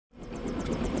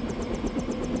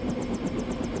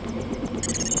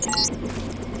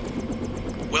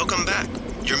Welcome back.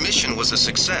 Your mission was a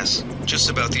success.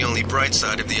 Just about the only bright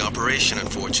side of the operation,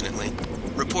 unfortunately.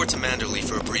 Report to Manderley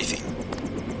for a briefing.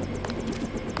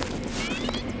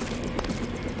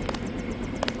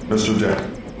 Mr.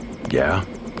 Dent. Yeah?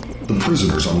 The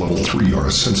prisoners on level 3 are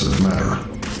a sensitive matter.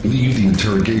 Leave the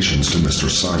interrogations to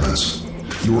Mr. Simons.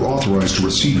 You are authorized to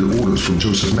receive your orders from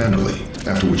Joseph Manderley,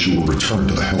 after which you will return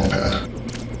to the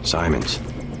helipad. Simons.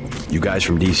 You guys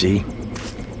from DC?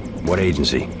 What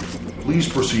agency? Please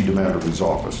proceed to Manderley's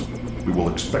office. We will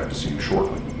expect to see you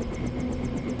shortly.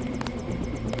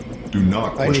 Do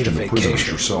not question the prisoners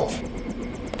yourself.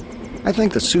 I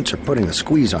think the suits are putting the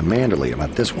squeeze on Manderley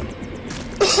about this one.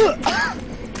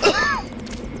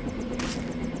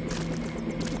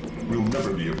 We'll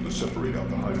never be able to separate out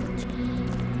the hybrids.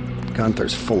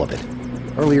 Gunther's full of it.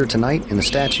 Earlier tonight, in the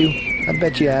statue, I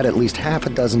bet you had at least half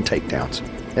a dozen takedowns.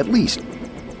 At least.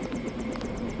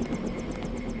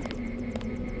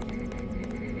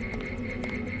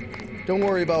 Don't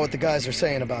worry about what the guys are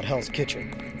saying about Hell's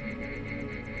Kitchen.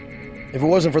 If it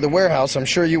wasn't for the warehouse, I'm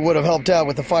sure you would have helped out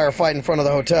with the firefight in front of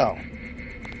the hotel.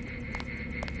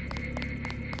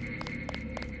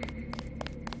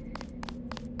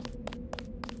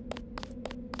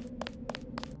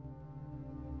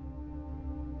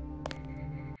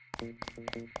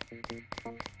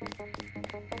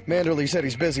 Manderley said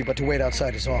he's busy, but to wait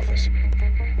outside his office.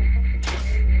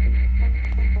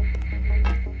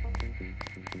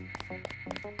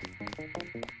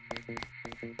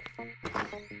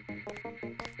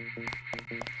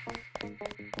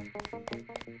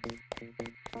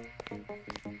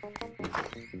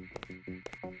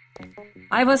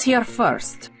 I was here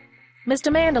first.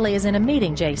 Mr. Manderley is in a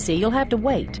meeting, JC. You'll have to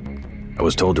wait. I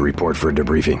was told to report for a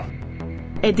debriefing.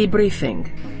 A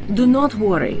debriefing. Do not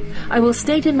worry. I will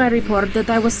state in my report that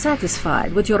I was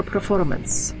satisfied with your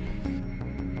performance.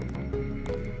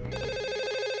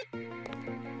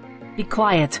 Be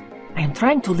quiet. I am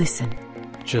trying to listen.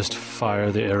 Just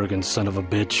fire the arrogant son of a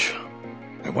bitch.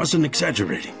 I wasn't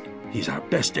exaggerating. He's our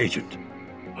best agent.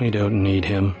 We don't need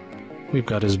him. We've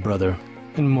got his brother,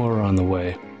 and more are on the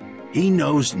way. He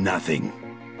knows nothing.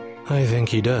 I think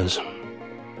he does.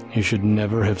 You should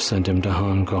never have sent him to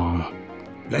Hong Kong.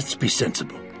 Let's be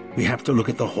sensible. We have to look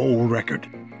at the whole record.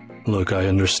 Look, I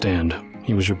understand.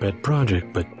 He was your pet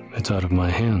project, but it's out of my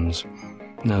hands.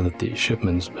 Now that the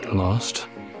shipment's been lost.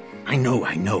 I know.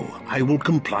 I will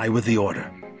comply with the order.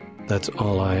 That's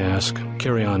all I ask.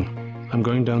 Carry on. I'm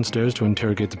going downstairs to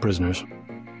interrogate the prisoners.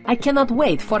 I cannot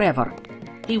wait forever.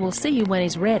 He will see you when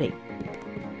he's ready.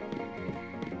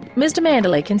 Mr.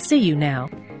 Manderley can see you now.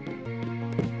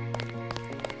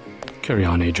 Carry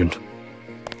on, Agent.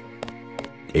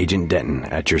 Agent Denton,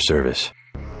 at your service.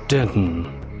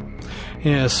 Denton.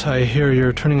 Yes, I hear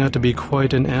you're turning out to be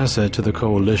quite an asset to the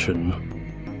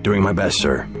Coalition. Doing my best,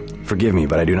 sir. Forgive me,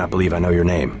 but I do not believe I know your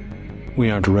name. We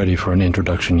aren't ready for an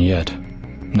introduction yet.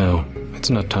 No, it's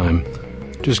not time.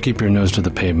 Just keep your nose to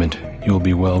the pavement. You'll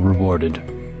be well rewarded.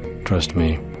 Trust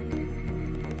me.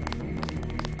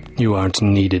 You aren't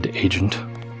needed, Agent.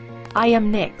 I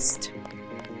am next.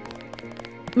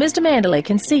 Mr. Manderley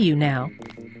can see you now.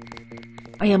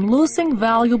 I am losing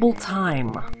valuable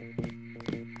time.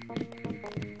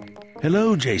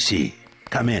 Hello, JC.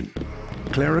 Come in.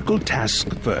 Clerical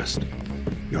task first.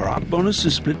 Your op bonus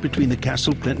is split between the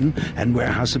Castle Clinton and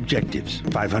warehouse objectives,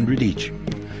 500 each.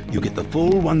 You get the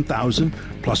full 1,000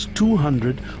 plus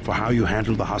 200 for how you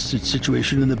handle the hostage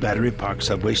situation in the Battery Park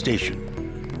subway station.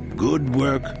 Good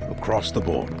work across the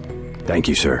board. Thank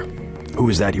you, sir. Who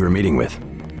is that you were meeting with?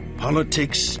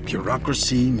 Politics,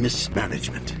 bureaucracy,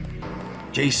 mismanagement.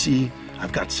 JC,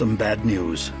 I've got some bad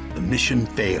news. The mission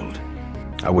failed.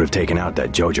 I would have taken out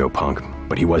that JoJo punk,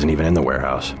 but he wasn't even in the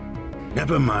warehouse.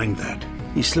 Never mind that.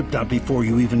 He slipped out before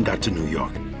you even got to New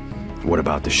York. What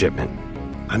about the shipment?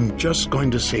 I'm just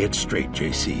going to say it straight,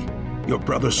 JC. Your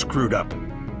brother screwed up.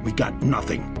 We got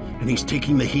nothing, and he's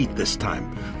taking the heat this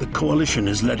time. The Coalition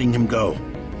is letting him go.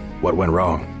 What went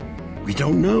wrong? We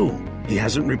don't know. He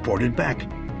hasn't reported back.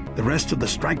 The rest of the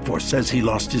strike force says he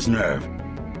lost his nerve.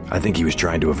 I think he was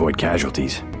trying to avoid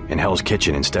casualties. In Hell's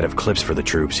Kitchen, instead of clips for the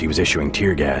troops, he was issuing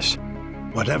tear gas.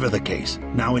 Whatever the case,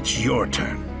 now it's your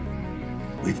turn.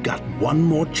 We've got one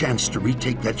more chance to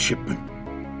retake that shipment.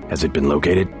 Has it been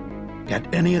located?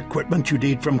 Get any equipment you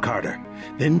need from Carter,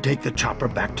 then take the chopper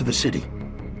back to the city.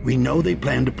 We know they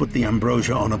plan to put the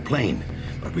Ambrosia on a plane,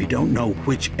 but we don't know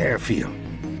which airfield.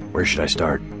 Where should I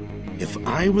start? If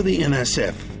I were the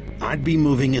NSF, I'd be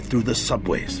moving it through the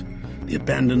subways, the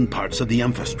abandoned parts of the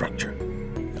infrastructure.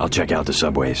 I'll check out the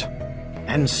subways.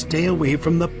 And stay away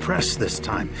from the press this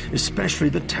time, especially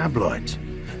the tabloids.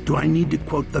 Do I need to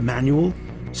quote the manual?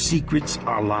 Secrets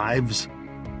are lives?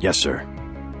 Yes, sir.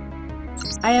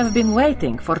 I have been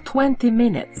waiting for 20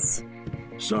 minutes.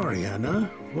 Sorry, Anna.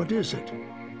 What is it?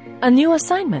 A new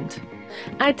assignment.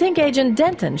 I think Agent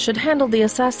Denton should handle the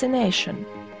assassination.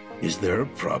 Is there a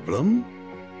problem?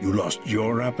 You lost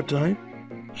your appetite?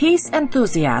 His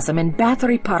enthusiasm in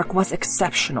Battery Park was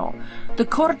exceptional. The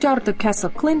courtyard of Castle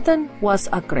Clinton was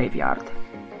a graveyard.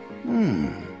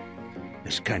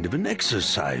 It's kind of an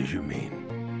exercise, you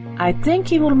mean? I think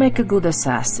he will make a good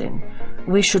assassin.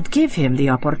 We should give him the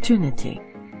opportunity.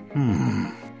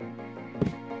 Our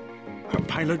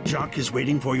pilot Jock is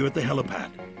waiting for you at the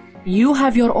helipad. You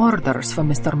have your orders from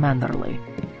Mr. Manderley.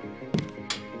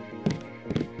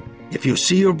 If you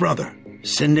see your brother,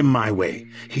 send him my way.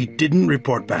 He didn't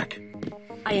report back.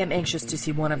 I am anxious to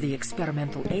see one of the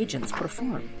experimental agents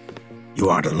perform. You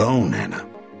aren't alone, Anna.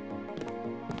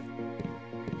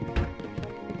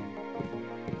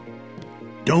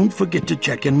 Don't forget to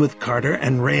check in with Carter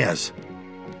and Reyes.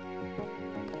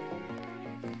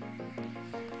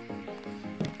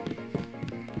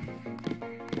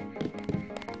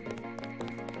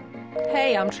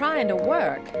 Hey, I'm trying to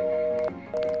work.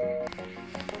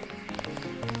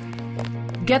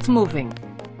 Get moving.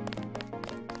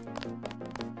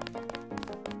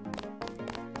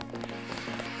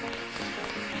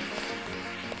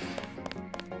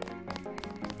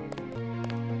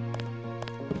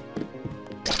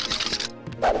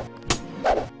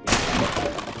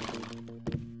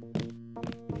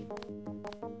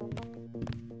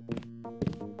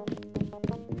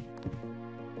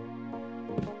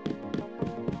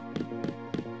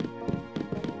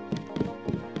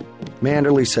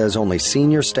 Manderley says only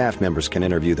senior staff members can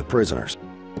interview the prisoners.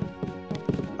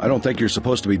 I don't think you're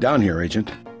supposed to be down here,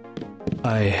 Agent.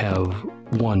 I have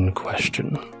one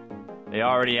question. They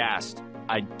already asked.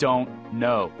 I don't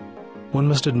know. One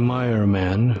must admire a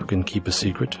man who can keep a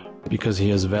secret, because he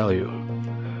has value.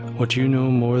 What you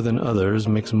know more than others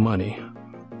makes money,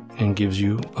 and gives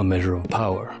you a measure of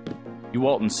power. You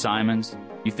Walton Simons?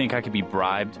 You think I could be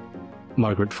bribed?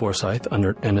 Margaret Forsyth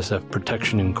under NSF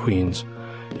protection in Queens.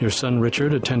 Your son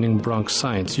Richard attending Bronx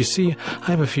Science. You see, I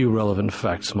have a few relevant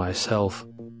facts myself.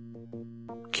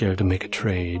 Care to make a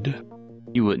trade?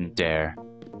 You wouldn't dare.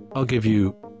 I'll give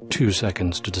you 2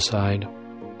 seconds to decide.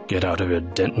 Get out of here,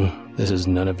 Denton. This is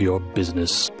none of your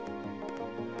business.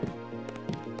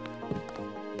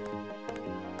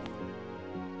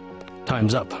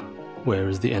 Time's up. Where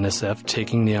is the NSF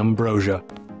taking the ambrosia?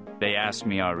 They asked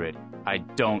me already. I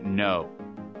don't know.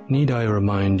 Need I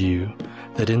remind you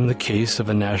that in the case of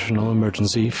a national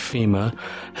emergency, FEMA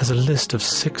has a list of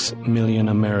 6 million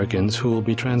Americans who will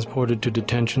be transported to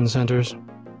detention centers?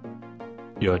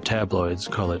 Your tabloids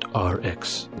call it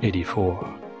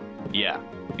RX-84. Yeah,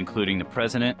 including the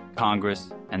President,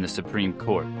 Congress, and the Supreme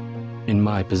Court. In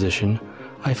my position,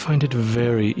 I find it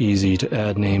very easy to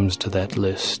add names to that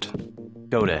list.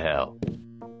 Go to hell.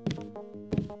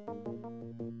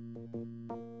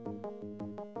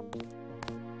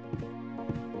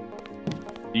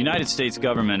 The United States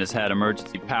government has had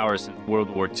emergency powers since World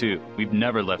War II. We've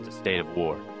never left a state of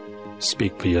war.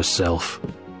 Speak for yourself.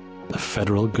 The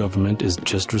federal government is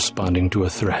just responding to a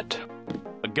threat.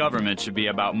 A government should be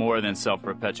about more than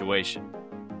self-perpetuation.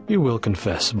 You will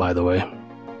confess, by the way.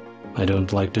 I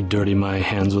don't like to dirty my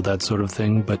hands with that sort of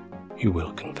thing, but you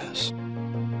will confess.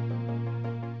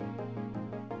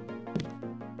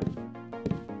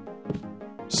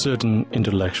 Certain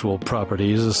intellectual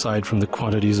properties, aside from the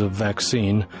quantities of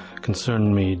vaccine,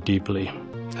 concern me deeply.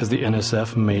 Has the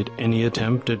NSF made any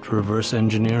attempt at reverse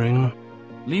engineering?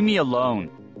 Leave me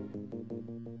alone.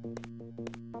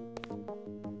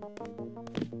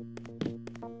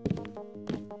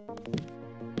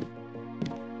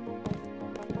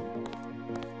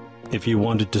 If you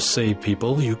wanted to save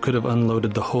people, you could have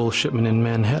unloaded the whole shipment in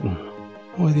Manhattan,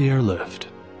 or the airlift.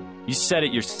 You said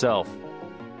it yourself.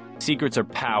 Secrets are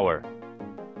power.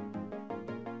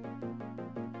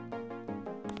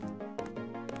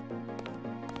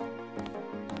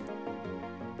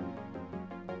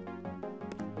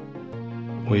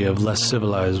 We have less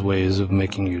civilized ways of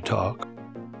making you talk.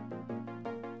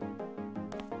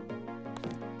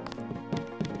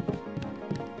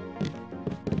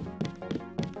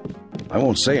 I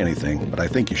won't say anything, but I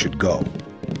think you should go.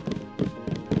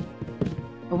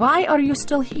 Why are you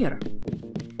still here?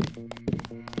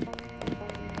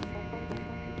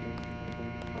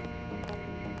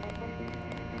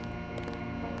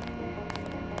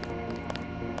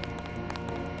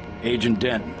 Agent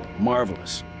Denton,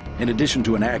 marvelous. In addition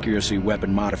to an accuracy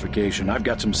weapon modification, I've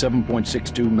got some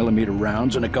 7.62mm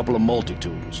rounds and a couple of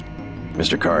multi-tools.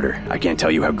 Mr. Carter, I can't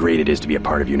tell you how great it is to be a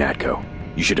part of UNATCO.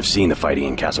 You should have seen the fighting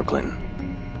in Castle Clinton.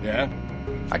 Yeah?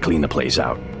 I cleaned the place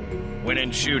out. Went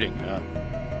in shooting, huh?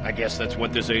 I guess that's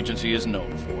what this agency is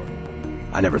known for.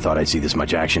 I never thought I'd see this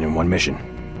much action in one mission.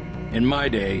 In my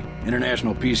day,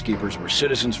 international peacekeepers were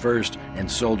citizens first and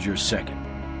soldiers second.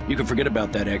 You can forget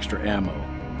about that extra ammo.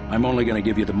 I'm only going to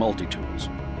give you the multi-tools.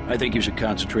 I think you should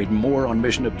concentrate more on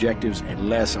mission objectives and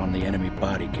less on the enemy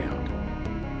body count.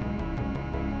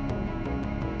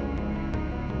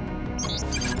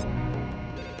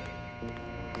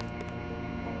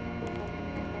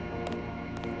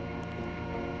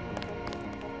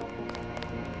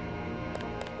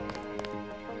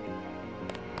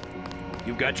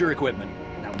 You've got your equipment.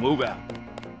 Now move out.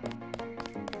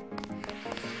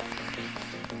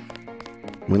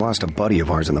 We lost a buddy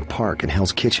of ours in the park in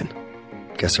Hell's Kitchen.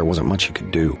 Guess there wasn't much you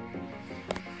could do.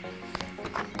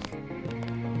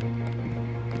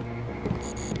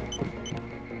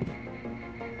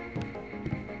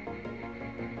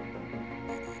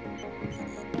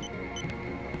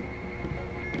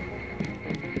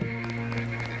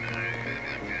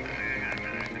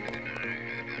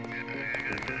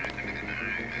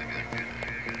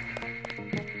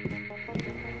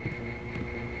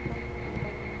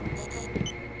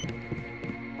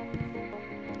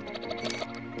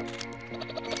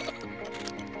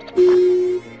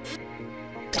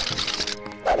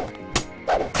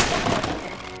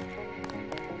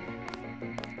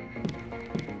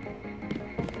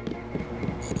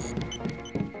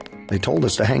 They told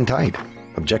us to hang tight.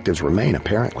 Objectives remain,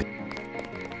 apparently.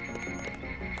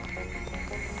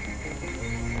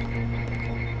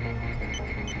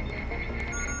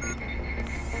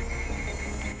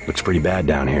 Looks pretty bad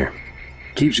down here.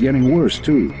 Keeps getting worse,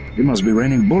 too. It must be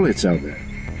raining bullets out there.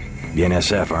 The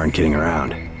NSF aren't kidding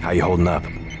around. How you holding up?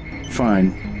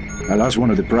 Fine. I lost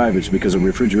one of the privates because a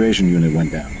refrigeration unit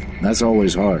went down. That's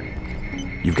always hard.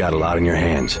 You've got a lot in your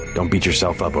hands. Don't beat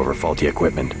yourself up over faulty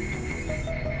equipment.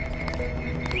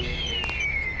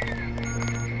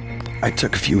 I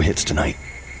took a few hits tonight.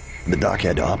 The doc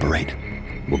had to operate.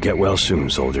 We'll get well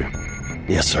soon, soldier.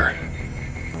 Yes, sir.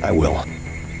 I will.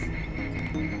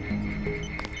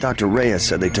 Dr. Reyes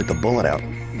said they took the bullet out,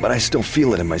 but I still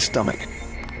feel it in my stomach.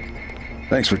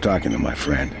 Thanks for talking to my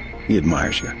friend. He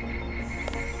admires you.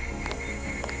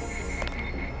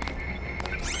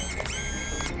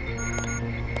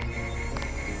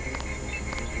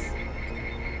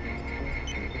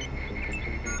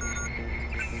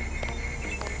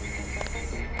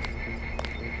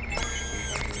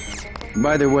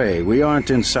 By the way, we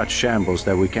aren't in such shambles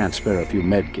that we can't spare a few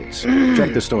medkits.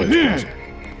 Check the storage closet.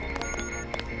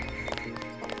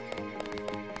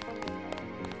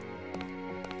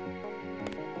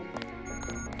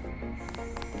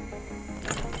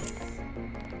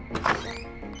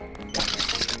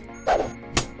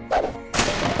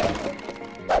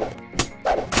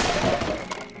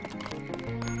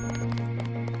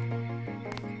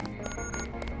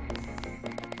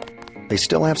 They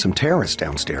still have some terrorists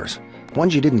downstairs.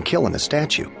 Ones you didn't kill in the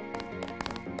statue.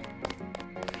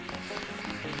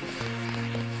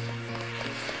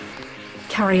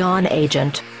 Carry on,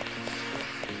 Agent.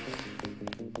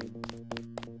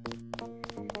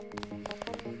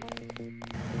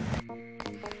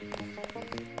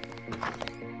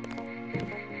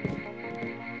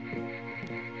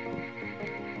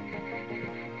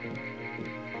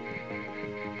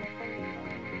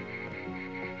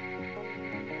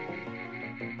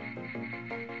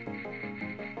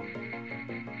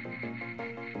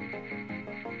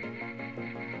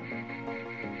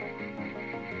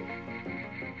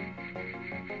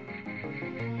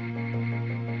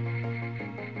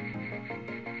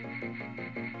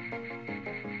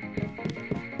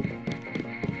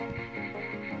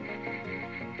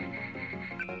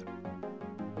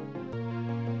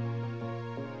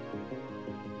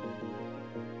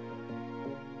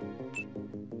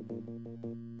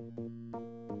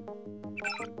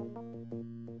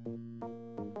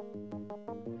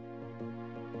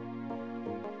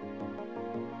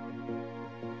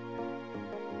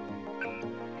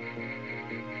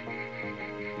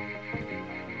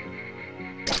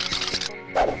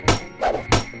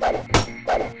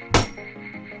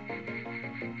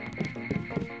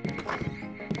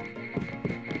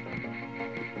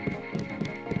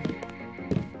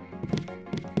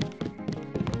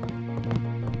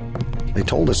 They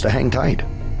told us to hang tight.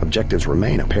 Objectives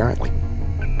remain, apparently.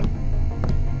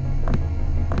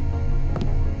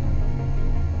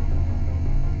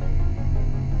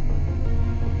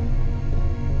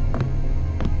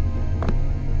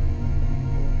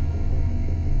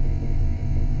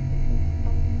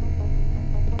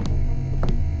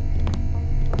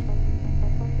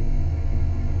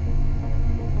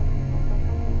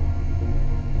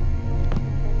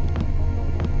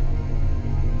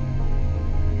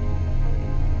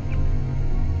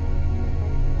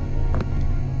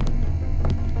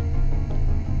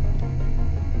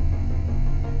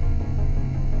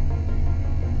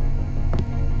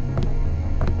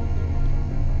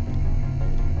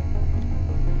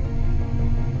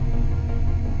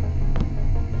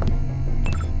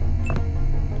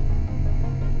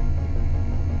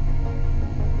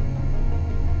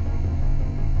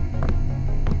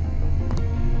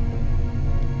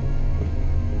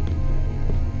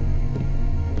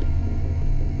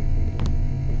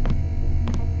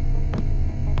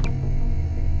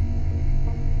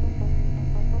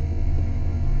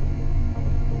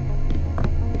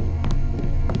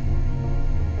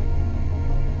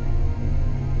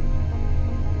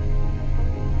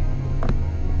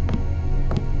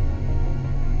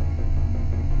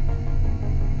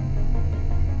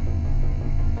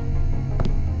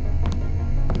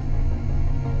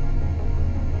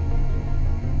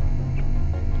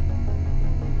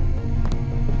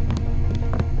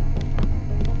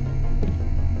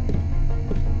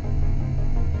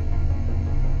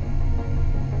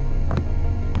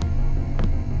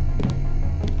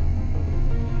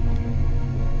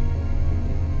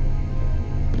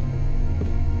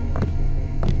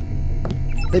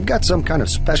 They've got some kind of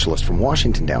specialist from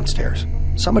Washington downstairs.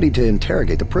 Somebody to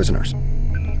interrogate the prisoners.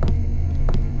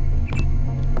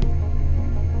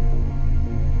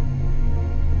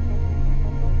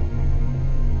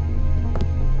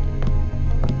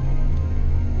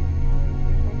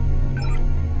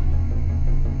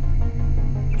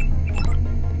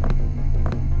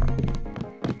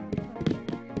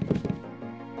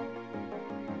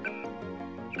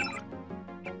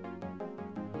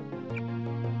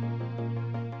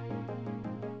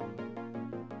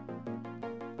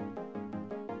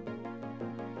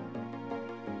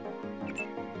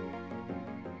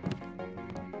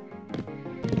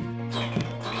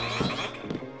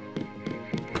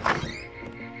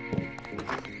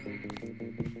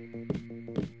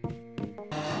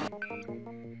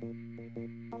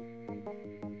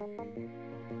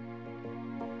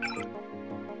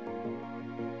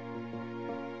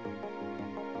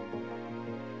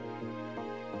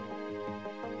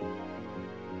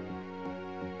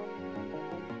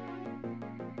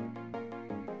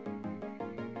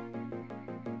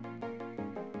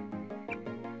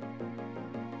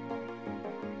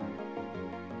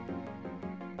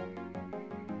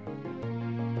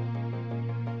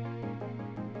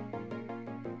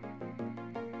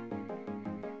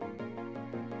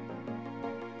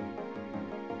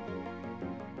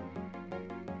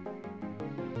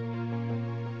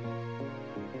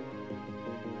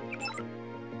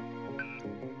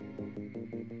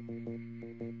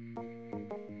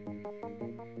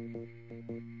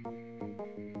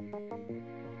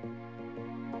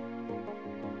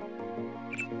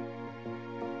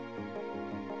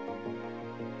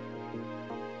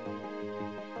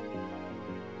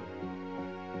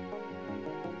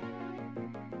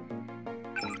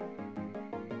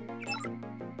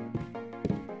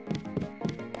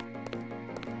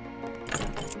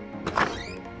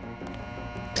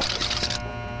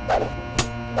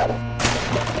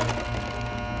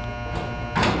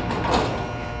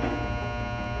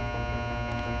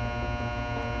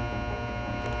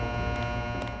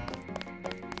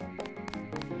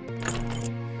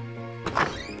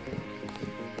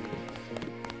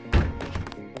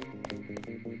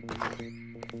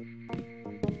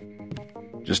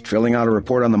 Just filling out a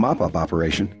report on the mop-up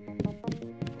operation.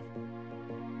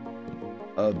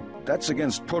 That's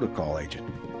against protocol, Agent.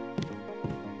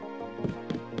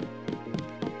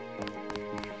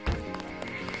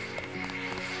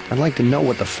 I'd like to know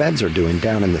what the feds are doing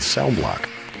down in the cell block.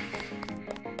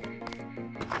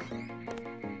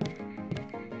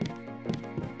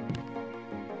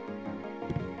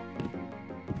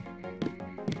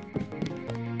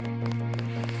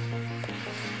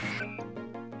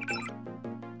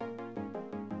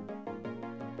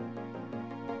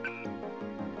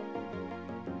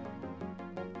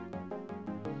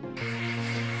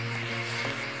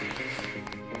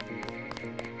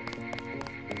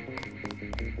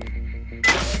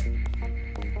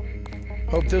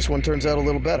 Hope this one turns out a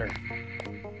little better.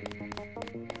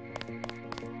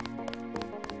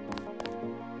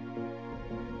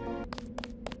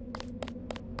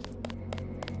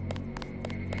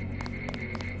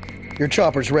 Your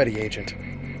chopper's ready, Agent.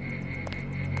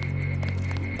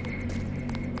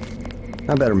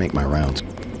 I better make my rounds.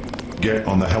 Get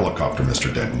on the helicopter,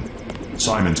 Mr. Denton.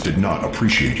 Simons did not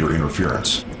appreciate your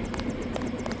interference.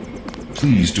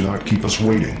 Please do not keep us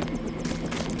waiting.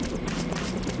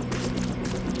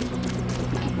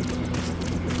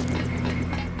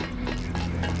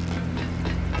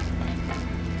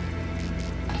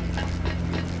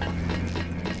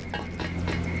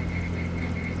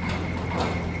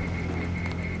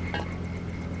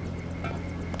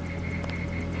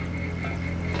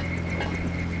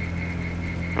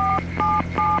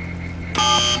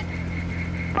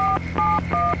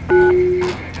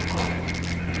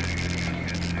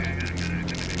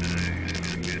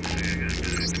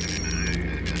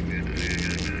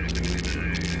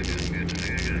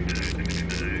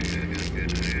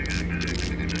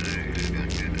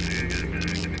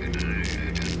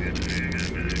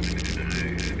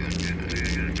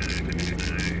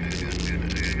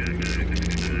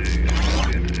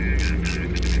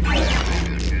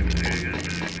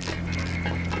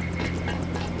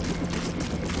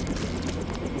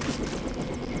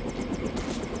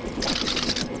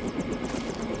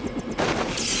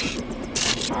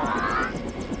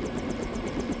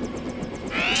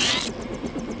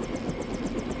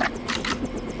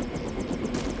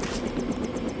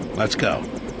 Let's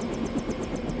go.